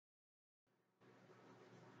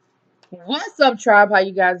What's up, tribe? How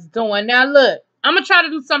you guys doing? Now, look, I'm gonna try to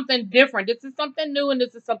do something different. This is something new, and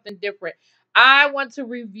this is something different. I want to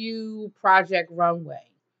review Project Runway.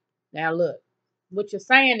 Now, look, what you're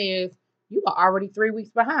saying is you are already 3 weeks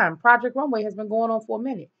behind. Project Runway has been going on for a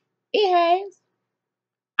minute. It has.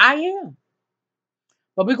 I am.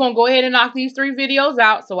 But we're gonna go ahead and knock these 3 videos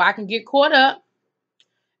out so I can get caught up.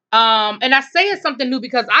 And I say it's something new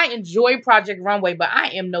because I enjoy Project Runway, but I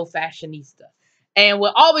am no fashionista. And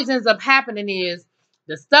what always ends up happening is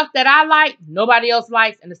the stuff that I like, nobody else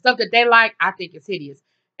likes, and the stuff that they like, I think is hideous.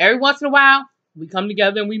 Every once in a while, we come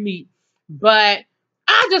together and we meet. But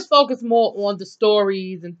I just focus more on the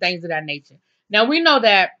stories and things of that nature. Now, we know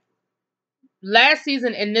that last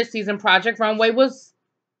season and this season, Project Runway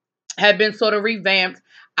had been sort of revamped.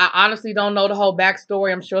 I honestly don't know the whole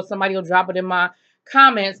backstory. I'm sure somebody will drop it in my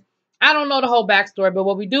comments. I don't know the whole backstory, but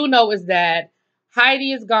what we do know is that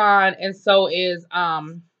Heidi is gone, and so is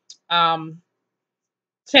Tim.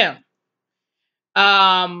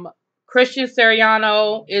 Christian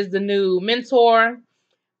Siriano is the new mentor.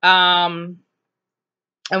 And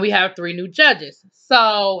we have 3 new judges.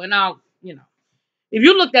 So, and if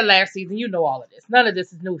you looked at last season, you know all of this. None of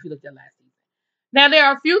this is new if you looked at last season. Now, there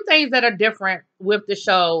are a few things that are different with the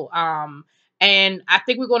show. And I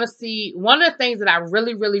think we're going to see one of the things that I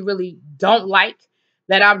really, really, really don't like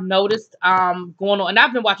that I've noticed going on. And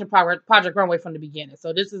I've been watching Project Runway from the beginning.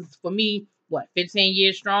 So this is, for me, 15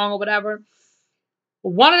 years strong or whatever.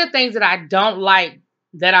 One of the things that I don't like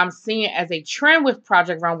that I'm seeing as a trend with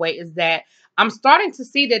Project Runway is that I'm starting to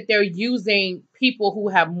see that they're using people who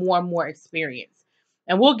have more and more experience.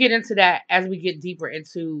 And we'll get into that as we get deeper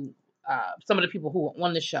into some of the people who are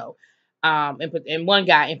on the show, and one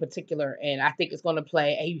guy in particular, and I think it's going to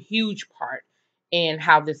play a huge part in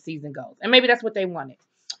how this season goes. And maybe that's what they wanted.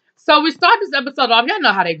 So we start this episode off. Y'all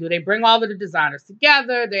know how they do. They bring all of the designers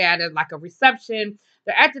together. They're at like a reception.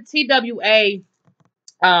 They're at the TWA.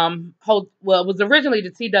 Well, it was originally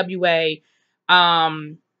the TWA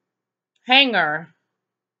hangar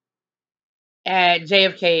at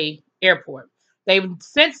JFK Airport. They've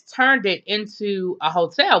since turned it into a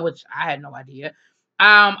hotel, which I had no idea.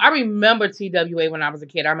 I remember TWA when I was a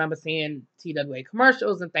kid. I remember seeing TWA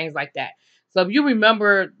commercials and things like that. So if you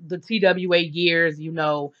remember the TWA years, it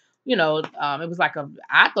was like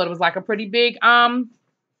I thought it was like a pretty big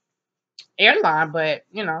airline, but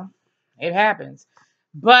it happens.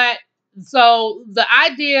 But so the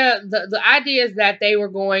idea is that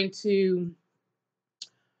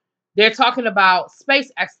they're talking about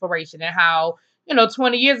space exploration and how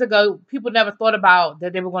 20 years ago, people never thought about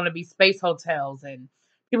that they were going to be space hotels and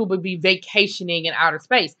people would be vacationing in outer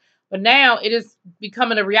space. But now it is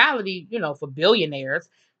becoming a reality, for billionaires.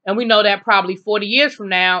 And we know that probably 40 years from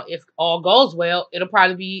now, if all goes well, it'll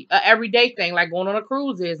probably be an everyday thing like going on a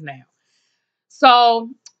cruise is now. So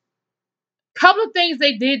a couple of things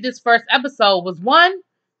they did this first episode was, one,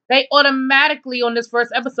 they automatically on this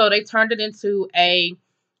first episode, they turned it into a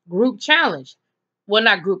group challenge. Well,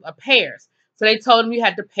 not group, a pairs. So they told them you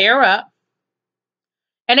had to pair up,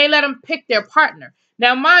 and they let them pick their partner.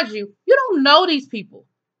 Now, mind you, you don't know these people.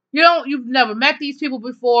 You've never met these people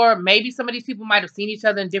before. Maybe some of these people might have seen each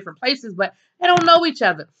other in different places, but they don't know each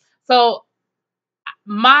other. So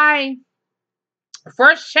my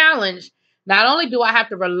first challenge, not only do I have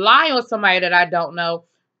to rely on somebody that I don't know,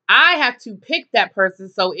 I have to pick that person.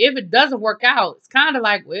 So if it doesn't work out, it's kind of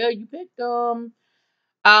like, well, you picked them.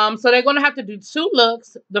 So they're going to have to do 2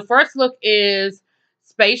 looks. The first look is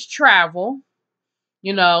space travel,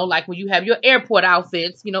 like when you have your airport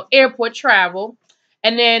outfits, airport travel.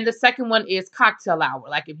 And then the second one is cocktail hour.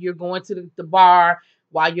 Like if you're going to the bar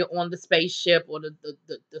while you're on the spaceship or the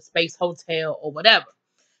space hotel or whatever.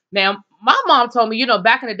 Now, my mom told me,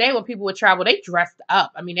 back in the day when people would travel, they dressed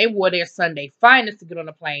up. I mean, they wore their Sunday finest to get on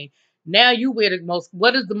a plane. Now you wear I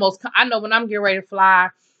know when I'm getting ready to fly,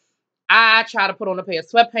 I try to put on a pair of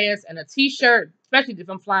sweatpants and a t-shirt, especially if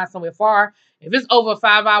I'm flying somewhere far. If it's over a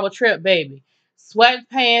 5-hour trip, baby,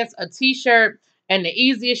 sweatpants, a t-shirt, and the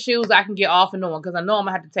easiest shoes I can get off and on because I know I'm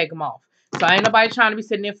going to have to take them off. So ain't nobody trying to be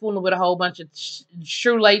sitting there fooling with a whole bunch of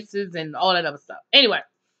shoelaces and all that other stuff. Anyway,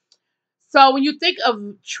 so when you think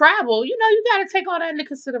of travel, you got to take all that into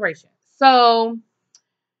consideration. So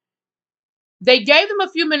they gave them a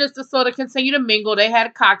few minutes to sort of continue to mingle. They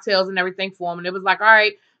had cocktails and everything for them. And it was like, all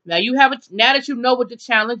right, now now that you know what the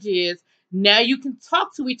challenge is, now you can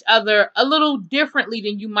talk to each other a little differently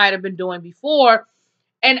than you might have been doing before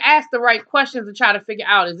and ask the right questions and try to figure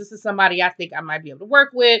out, is this somebody I think I might be able to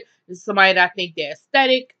work with? Is this somebody that I think their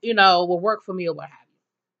aesthetic, will work for me or what have you?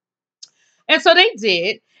 And so they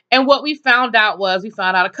did. And what we found out was, we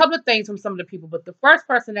found out a couple of things from some of the people, but the first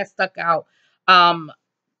person that stuck out, was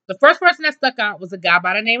a guy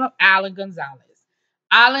by the name of Alan Gonzalez.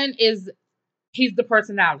 Alan he's the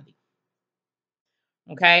personality.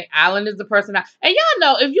 Okay, Alan is the personality. And y'all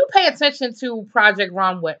know, if you pay attention to Project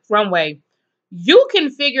Runway, you can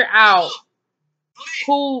figure out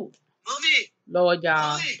who. Lord,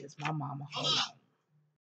 y'all, it's my mama. Hold on.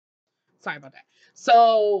 Sorry about that.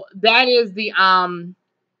 So that is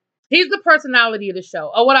he's the personality of the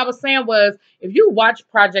show. Oh, what I was saying was, if you watch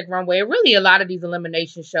Project Runway, really a lot of these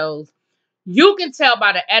elimination shows, you can tell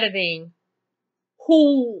by the editing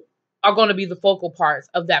who are going to be the focal parts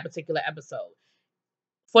of that particular episode.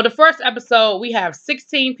 For the first episode, we have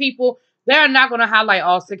 16 people. They're not going to highlight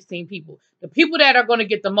all 16 people. The people that are going to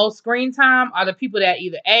get the most screen time are the people that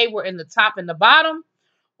either A, were in the top and the bottom,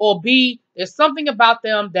 or B, there's something about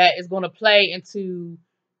them that is going to play into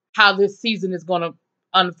how this season is going to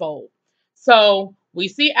unfold. So we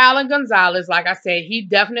see Alan Gonzalez. Like I said, he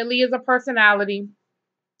definitely is a personality.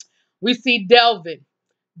 We see Delvin.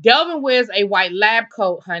 Delvin wears a white lab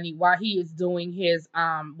coat, honey, while he is doing his,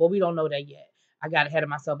 well, we don't know that yet. I got ahead of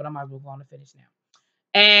myself, but I might as well go on to finish now.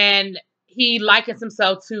 And he likens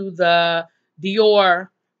himself to the Dior,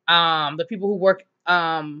 the people who work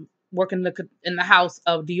in the house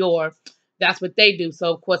of Dior. That's what they do.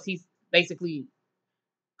 So of course he's basically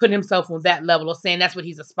putting himself on that level, or saying that's what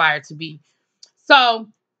he's aspired to be. So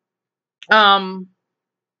the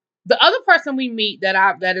other person we meet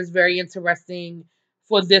that is very interesting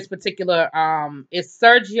for this particular is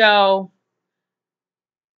Sergio.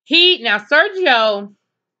 Sergio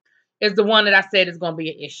is the one that I said is going to be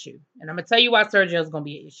an issue. And I'm going to tell you why Sergio is going to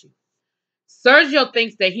be an issue. Sergio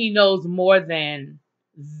thinks that he knows more than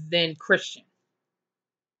Christian.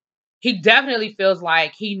 He definitely feels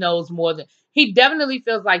like he knows more than... He definitely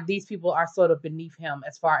feels like these people are sort of beneath him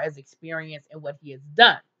as far as experience and what he has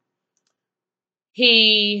done.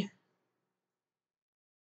 He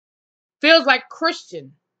feels like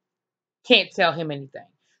Christian can't tell him anything.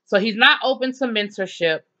 So he's not open to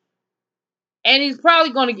mentorship. And he's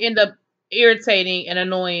probably going to end up irritating and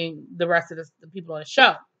annoying the rest of the people on the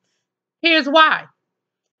show. Here's why.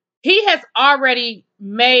 He has already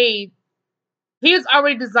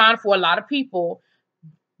designed for a lot of people,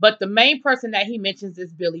 but the main person that he mentions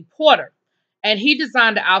is Billy Porter. And he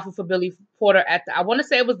designed the outfit for Billy Porter at I want to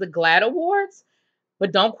say it was the GLAAD Awards,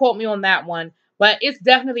 but don't quote me on that one. But it's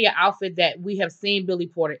definitely an outfit that we have seen Billy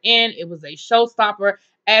Porter in. It was a showstopper,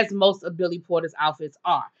 as most of Billy Porter's outfits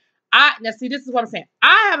are. Now see, this is what I'm saying.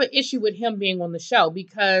 I have an issue with him being on the show,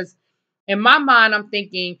 because in my mind, I'm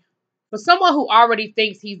thinking, for someone who already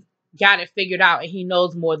thinks he's got it figured out and he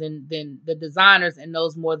knows more than the designers and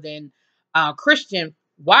knows more than Christian,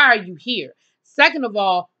 why are you here? Second of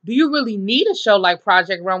all, do you really need a show like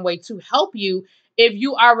Project Runway to help you if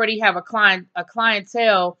you already have a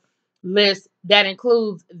clientele list that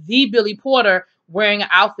includes the Billy Porter wearing an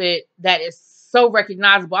outfit that is so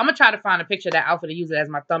recognizable? I'm going to try to find a picture of that outfit and use it as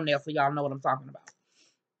my thumbnail so y'all know what I'm talking about.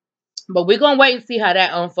 But we're going to wait and see how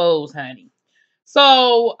that unfolds, honey.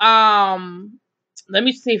 So, let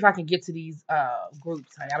me see if I can get to these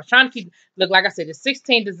groups, honey. I was trying to look, like I said, there's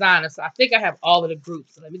 16 designers, so I think I have all of the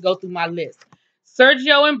groups. So let me go through my list.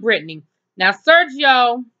 Sergio and Brittany. Now,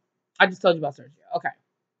 Sergio, I just told you about Sergio. Okay.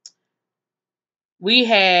 We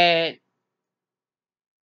had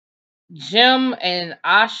Jim and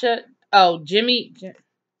Asha. Oh, Jimmy.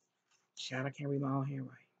 Shit, I can't read my own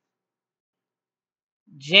handwriting.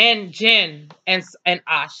 Jen, and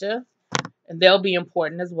Asha, and they'll be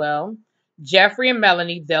important as well. Jeffrey and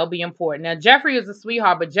Melanie, they'll be important. Now, Jeffrey is a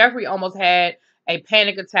sweetheart, but Jeffrey almost had a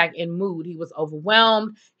panic attack in mood. He was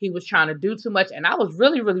overwhelmed. He was trying to do too much, and I was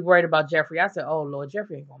really, really worried about Jeffrey. I said, "Oh Lord,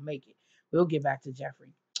 Jeffrey ain't gonna make it." We'll get back to Jeffrey.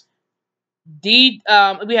 We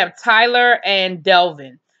have Tyler and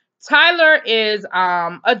Delvin. Tyler is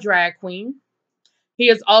a drag queen. He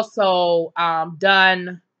has also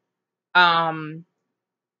done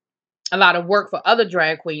a lot of work for other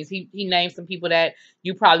drag queens. He named some people that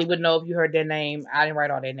you probably would know if you heard their name. I didn't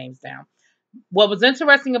write all their names down. What was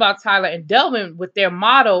interesting about Tyler and Delvin, with their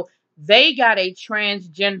model, they got a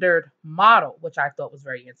transgendered model, which I thought was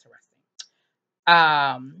very interesting.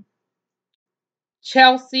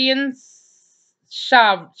 Chelsea and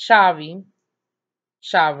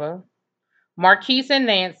Shava, Marquise and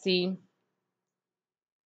Nancy,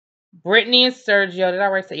 Brittany and Sergio. Did I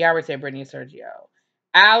already say? Yeah, I already said Brittany and Sergio.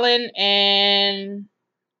 Alan and...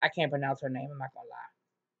 I can't pronounce her name. I'm not going to lie.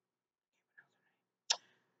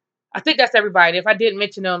 I think that's everybody. If I didn't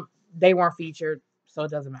mention them, they weren't featured, so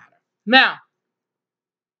it doesn't matter. Now,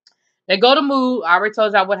 They go to Mood. I already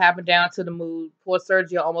told y'all what happened down to the Mood. Poor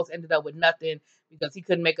Sergio almost ended up with nothing because he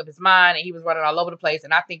couldn't make up his mind and he was running all over the place.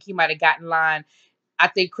 And I think he might have gotten in line. I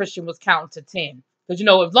think Christian was counting to 10. Because, you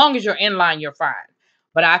know, as long as you're in line, you're fine.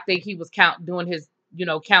 But I think he was doing his, you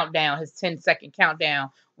know, countdown, his 10-second countdown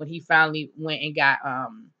when he finally went and got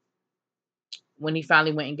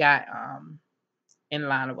in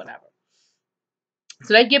line or whatever.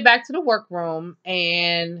 So they get back to the workroom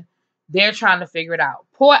and they're trying to figure it out.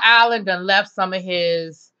 Poor Alan done left some of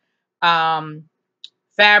his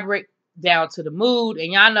fabric down to the Mood.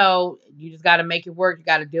 And y'all know, you just got to make it work. You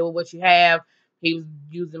got to deal with what you have. He was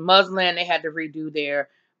using muslin. They had to redo their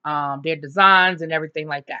designs and everything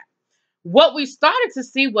like that. What we started to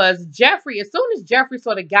see was Jeffrey, as soon as Jeffrey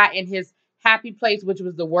sort of got in his happy place, which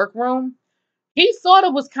was the workroom, he sort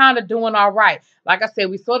of was kind of doing all right. Like I said,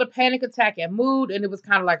 we saw the panic attack at Mood, and it was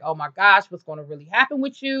kind of like, oh my gosh, what's going to really happen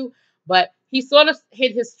with you? But he sort of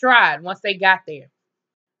hit his stride once they got there.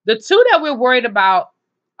 The two that we're worried about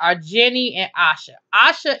are Jenny and Asha.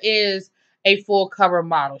 Asha is a full cover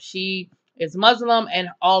model. She is Muslim, and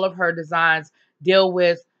all of her designs deal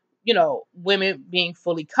with, you know, women being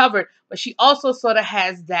fully covered. But she also sort of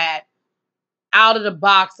has that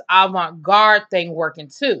out-of-the-box avant-garde thing working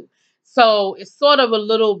too. So it's sort of a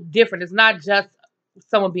little different. It's not just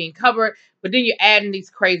someone being covered, but then you're adding these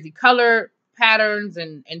crazy color patterns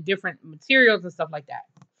and different materials and stuff like that.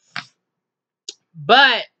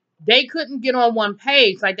 But they couldn't get on one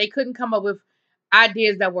page. Like, they couldn't come up with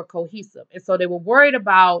ideas that were cohesive. And so they were worried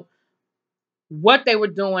about what they were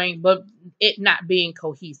doing, but it not being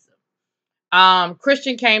cohesive.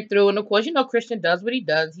 Christian came through, and of course, you know, Christian does what he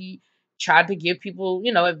does. He tried to give people,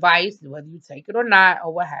 you know, advice, whether you take it or not,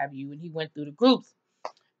 or what have you. And he went through the groups.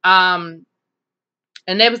 And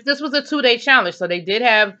this was a 2-day challenge. So they did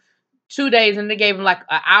have 2 days, and they gave them like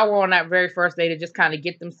an hour on that very first day to just kind of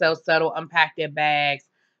get themselves settled, unpack their bags,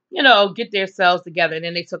 you know, get themselves together. And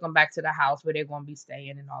then they took them back to the house where they're going to be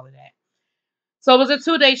staying and all of that. So it was a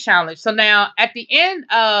 2-day challenge. So now at the end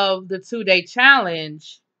of the 2-day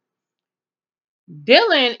challenge,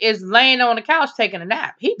 Dylan is laying on the couch taking a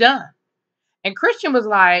nap. He done. And Christian was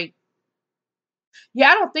like, yeah,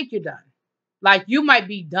 I don't think you're done. Like, you might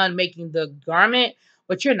be done making the garment,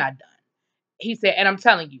 but you're not done. He said, and I'm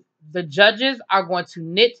telling you, the judges are going to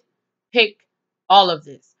nitpick all of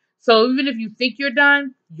this. So even if you think you're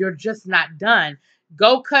done, you're just not done.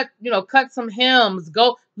 Go cut some hems.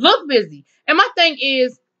 Go look busy. And my thing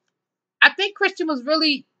is, I think Christian was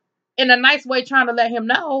really, in a nice way, trying to let him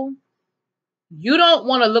know, you don't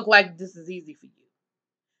want to look like this is easy for you.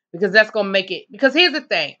 Because that's going to make it. Because here's the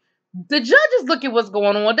thing. The judges look at what's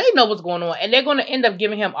going on. They know what's going on. And they're going to end up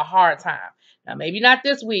giving him a hard time. Now, maybe not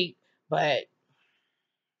this week. But,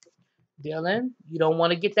 Dylan, you don't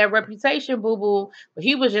want to get that reputation, boo-boo. But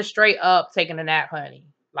he was just straight up taking a nap, honey.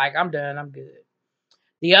 Like, I'm done. I'm good.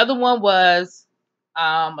 The other one was,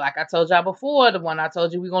 like I told y'all before, the one I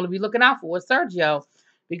told you we're going to be looking out for is Sergio.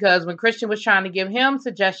 Because when Christian was trying to give him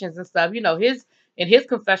suggestions and stuff, you know, in his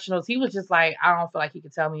confessionals, he was just like, I don't feel like he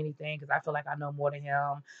could tell me anything because I feel like I know more than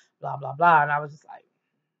him, blah, blah, blah. And I was just like,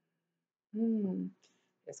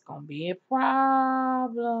 it's going to be a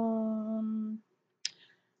problem.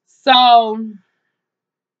 So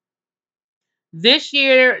this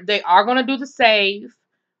year, they are going to do the save.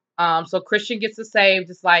 So Christian gets a save,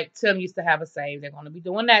 just like Tim used to have a save. They're going to be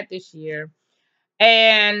doing that this year.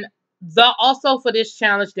 And also for this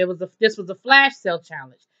challenge, this was a flash sale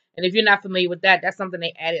challenge. And if you're not familiar with that, that's something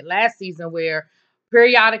they added last season where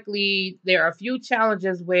periodically there are a few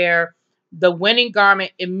challenges where the winning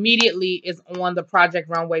garment immediately is on the Project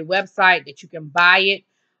Runway website that you can buy it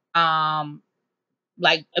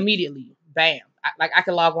like immediately. Bam. I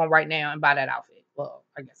can log on right now and buy that outfit. Well,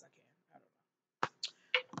 I guess I can. I don't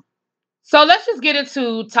know. So let's just get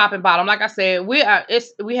into top and bottom. Like I said, we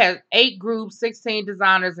have 8 groups, 16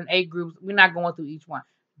 designers, and 8 groups. We're not going through each one.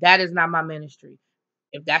 That is not my ministry.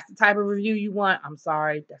 If that's the type of review you want, I'm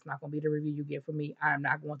sorry. That's not going to be the review you get from me. I am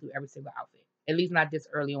not going through every single outfit. At least not this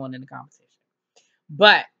early on in the competition.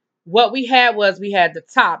 But what we had the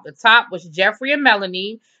top. The top was Jeffrey and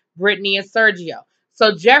Melanie, Brittany and Sergio.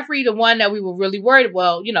 So Jeffrey, the one that we were really worried,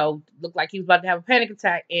 well, you know, looked like he was about to have a panic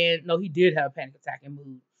attack. And no, he did have a panic attack and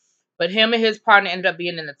Mood. But him and his partner ended up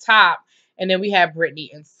being in the top. And then we had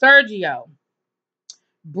Brittany and Sergio.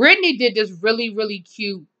 Brittany did this really, really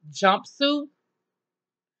cute jumpsuit.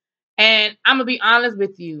 And I'm going to be honest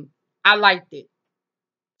with you. I liked it.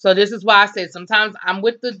 So this is why I said sometimes I'm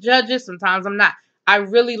with the judges. Sometimes I'm not. I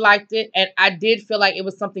really liked it. And I did feel like it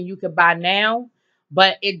was something you could buy now.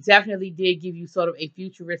 But it definitely did give you sort of a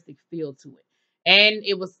futuristic feel to it. And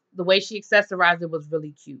it was the way she accessorized it was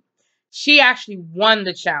really cute. She actually won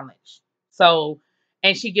the challenge. So,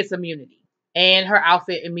 and she gets immunity. And her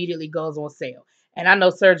outfit immediately goes on sale. And I know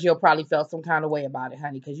Sergio probably felt some kind of way about it,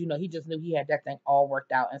 honey, because he just knew he had that thing all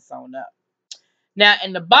worked out and sewn up. Now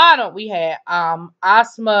in the bottom we had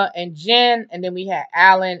Asma and Jen, and then we had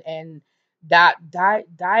Alan and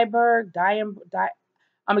Dieberg. I'm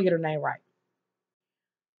gonna get her name right.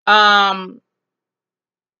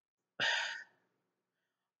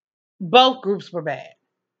 Both groups were bad.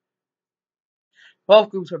 Both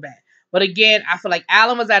groups were bad. But again, I feel like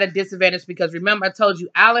Alan was at a disadvantage because remember I told you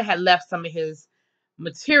Alan had left some of his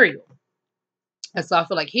material. And so I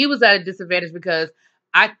feel like he was at a disadvantage because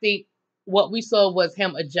I think what we saw was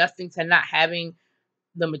him adjusting to not having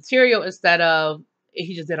the material instead of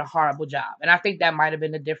he just did a horrible job. And I think that might have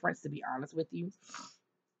been the difference, to be honest with you.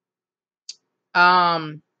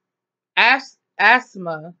 Asma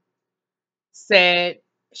said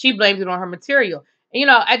she blamed it on her material. And,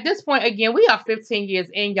 at this point, again, we are 15 years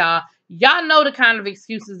in, y'all. Y'all know the kind of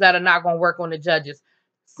excuses that are not going to work on the judges.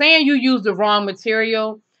 Saying you used the wrong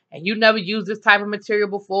material and you never used this type of material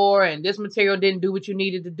before and this material didn't do what you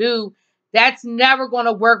needed to do, that's never going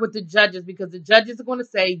to work with the judges because the judges are going to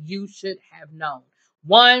say you should have known.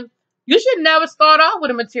 One, you should never start off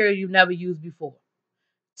with a material you've never used before.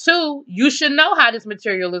 Two, you should know how this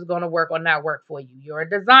material is going to work or not work for you. You're a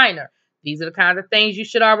designer. These are the kinds of things you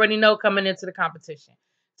should already know coming into the competition.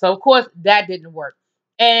 So, of course, that didn't work.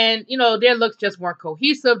 And, their looks just weren't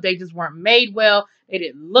cohesive. They just weren't made well. They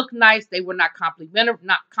didn't look nice. They were not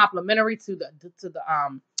complimentary to the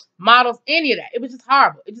models, any of that. It was just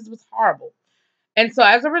horrible. It just was horrible. And so,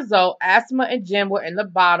 as a result, Asma and Jim were in the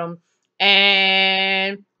bottom.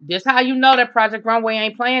 And this how you know that Project Runway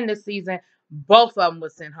ain't playing this season. Both of them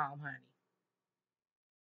was sent home, honey.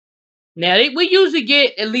 Now, we usually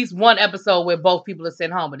get at least one episode where both people are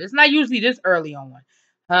sent home, but it's not usually this early on,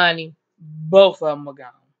 honey. Both of them are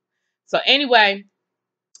gone. So anyway,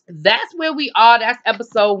 that's where we are. That's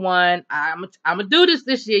episode 1. I'm gonna do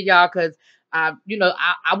this year, y'all, because I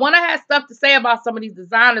want to have stuff to say about some of these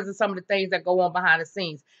designers and some of the things that go on behind the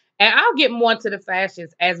scenes. And I'll get more into the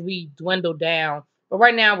fashions as we dwindle down. But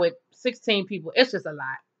right now, with 16 people, it's just a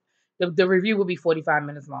lot. The review will be 45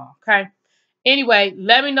 minutes long. Okay. Anyway,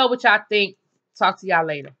 let me know what y'all think. Talk to y'all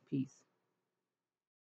later. Peace.